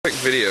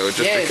video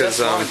just because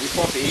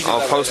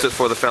I'll post it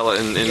for the fella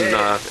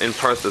in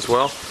Perth as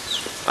well.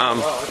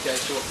 Okay,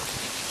 sure.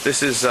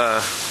 This is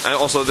and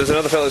also there's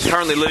another fellow who's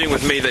currently living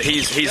with me that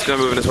he's going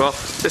to move in as well.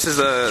 This is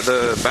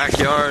the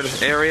backyard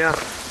area.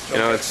 You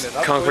know, it's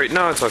concrete.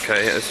 No, it's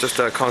okay. It's just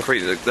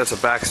concrete. That's a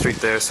back street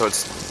there, so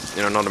it's,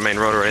 you know, not a main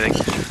road or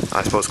anything.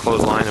 I suppose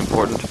clothesline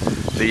important.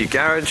 The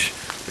garage,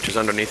 which is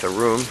underneath a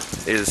room,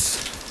 is,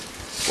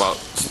 well,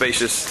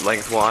 spacious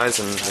lengthwise,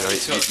 and you know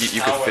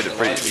you could fit it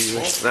pretty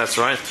easily. That's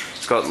right.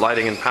 It's got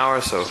lighting and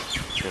power, so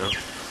you know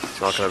it's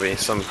not going to be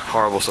some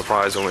horrible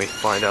surprise when we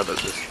find out that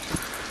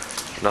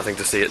there's nothing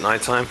to see at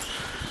night time.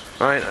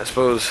 Alright, I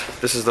suppose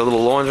this is the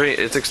little laundry.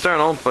 It's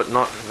external, but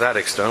not that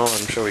external.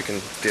 I'm sure we can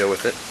deal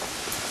with it.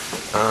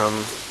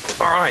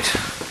 Alright.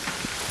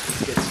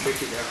 Gets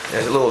tricky now.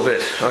 Yeah, a little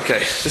bit. Okay,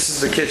 this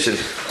is the kitchen.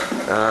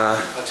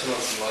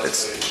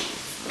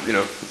 It's, you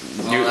know,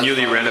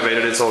 newly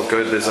renovated. It's all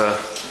good. There's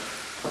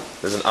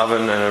an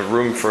oven and a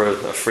room for a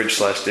fridge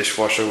 /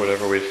 dishwasher,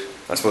 whatever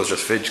I suppose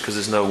just fridge, because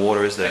there's no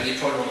water, is there? And you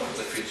probably want to put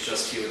the fridge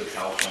just here where the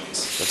power point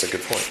is. That's a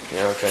good point.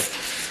 Yeah, okay.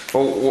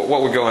 Well,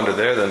 what would go under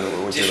there then?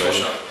 Would you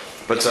imagine?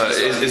 But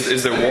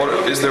is there water?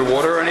 Is there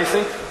water or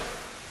anything?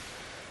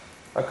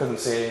 I couldn't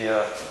see any.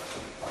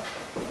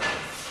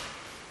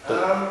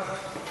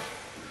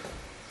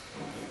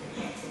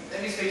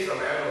 Let me speak from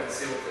Aaron and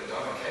see what they've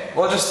done. Okay.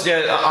 Well, just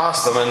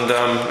ask them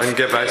and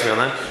get back to me on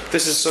that.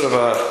 This is sort of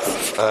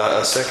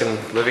a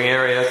second living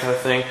area kind of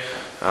thing.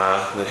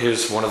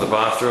 Here's one of the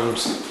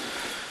bathrooms.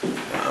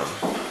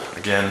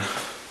 Again,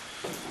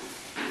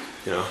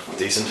 you know,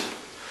 decent.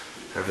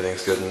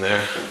 Everything's good in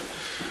there.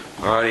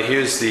 Alrighty,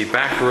 here's the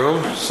back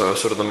room, so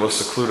sort of the most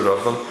secluded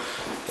of them.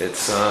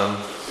 It's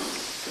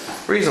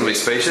reasonably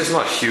spacious,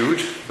 not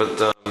huge, but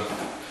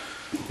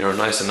you know,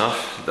 nice enough.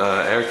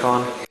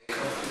 Aircon.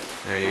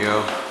 There you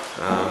go.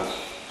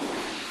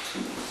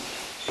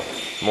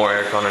 More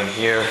aircon in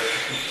here.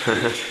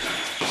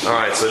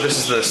 Alright, so this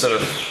is the sort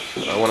of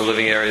one of the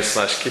living areas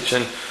 /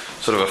 kitchen.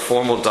 Sort of a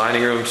formal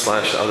dining room /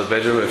 other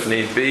bedroom if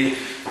need be.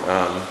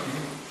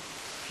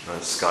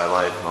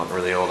 Skylight, not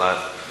really all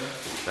that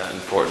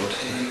important.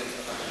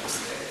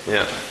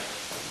 Yeah.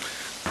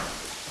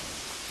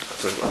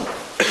 So,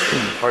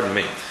 pardon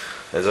me.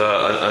 There's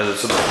a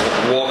sort of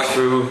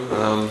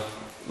walk-through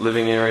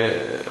living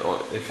area,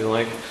 if you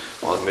like.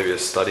 Or maybe a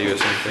study or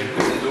something.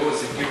 The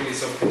doors have given you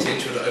some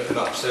potential to open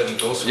up certain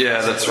doors.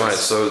 Yeah, that's right.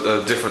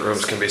 So different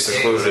rooms can be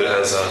secluded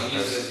as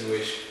you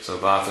wish. So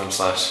bathroom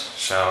 /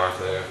 shower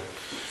there.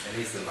 And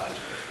these are the larger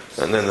ones.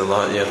 And then the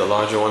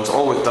larger ones,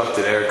 all with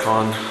ducted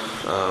aircon.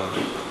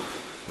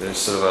 There's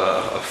sort of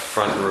a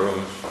front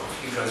room.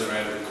 You guys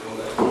around and call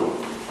that.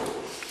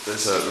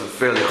 There's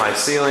fairly high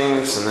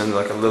ceilings, and then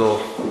like a little,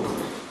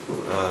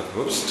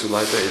 whoops, too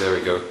light there. There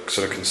we go.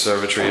 Sort of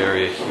conservatory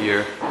area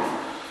here.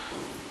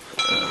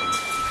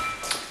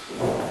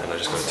 And I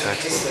just got a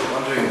text. I'm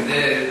wondering,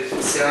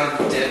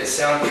 the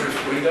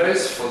soundproof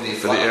windows for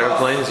the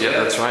airplanes. Yeah,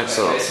 that's right.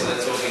 So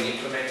that's all been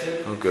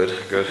implemented. Oh, good.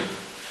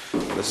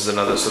 This is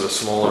another sort of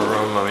smaller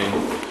room. I mean,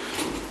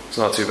 it's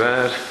not too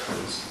bad.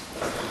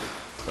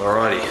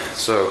 Alrighty,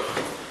 so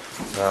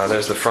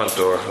there's the front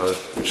door,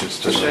 which is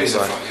just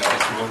inside.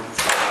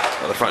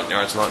 The front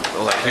yard's not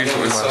all that huge,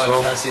 but we might as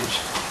well.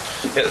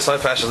 Yeah, the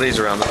side passage leads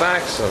around the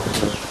back, so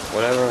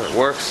whatever, it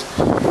works.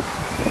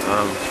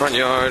 Front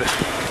yard.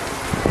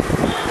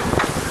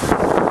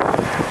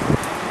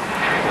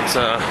 It's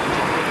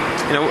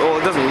you know, well,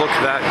 it doesn't look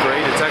that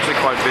great. It's actually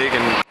quite big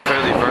and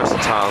fairly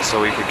versatile,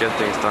 so we could get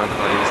things done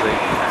quite easily.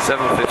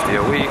 $7.50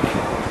 a week,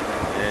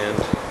 and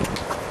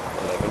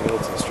 11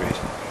 Middleton Street.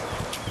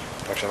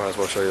 Actually, I might as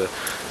well show you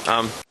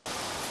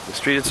the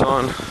street it's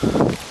on.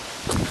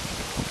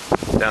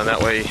 Down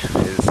that way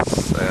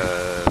is,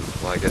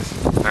 well, I guess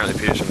apparently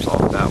Petersham's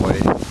off that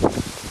way,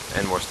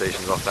 and more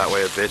stations off that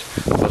way a bit.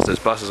 Plus, there's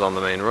buses on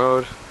the main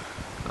road,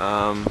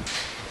 and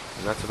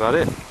that's about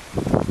it.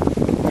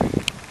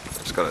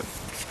 Just got it.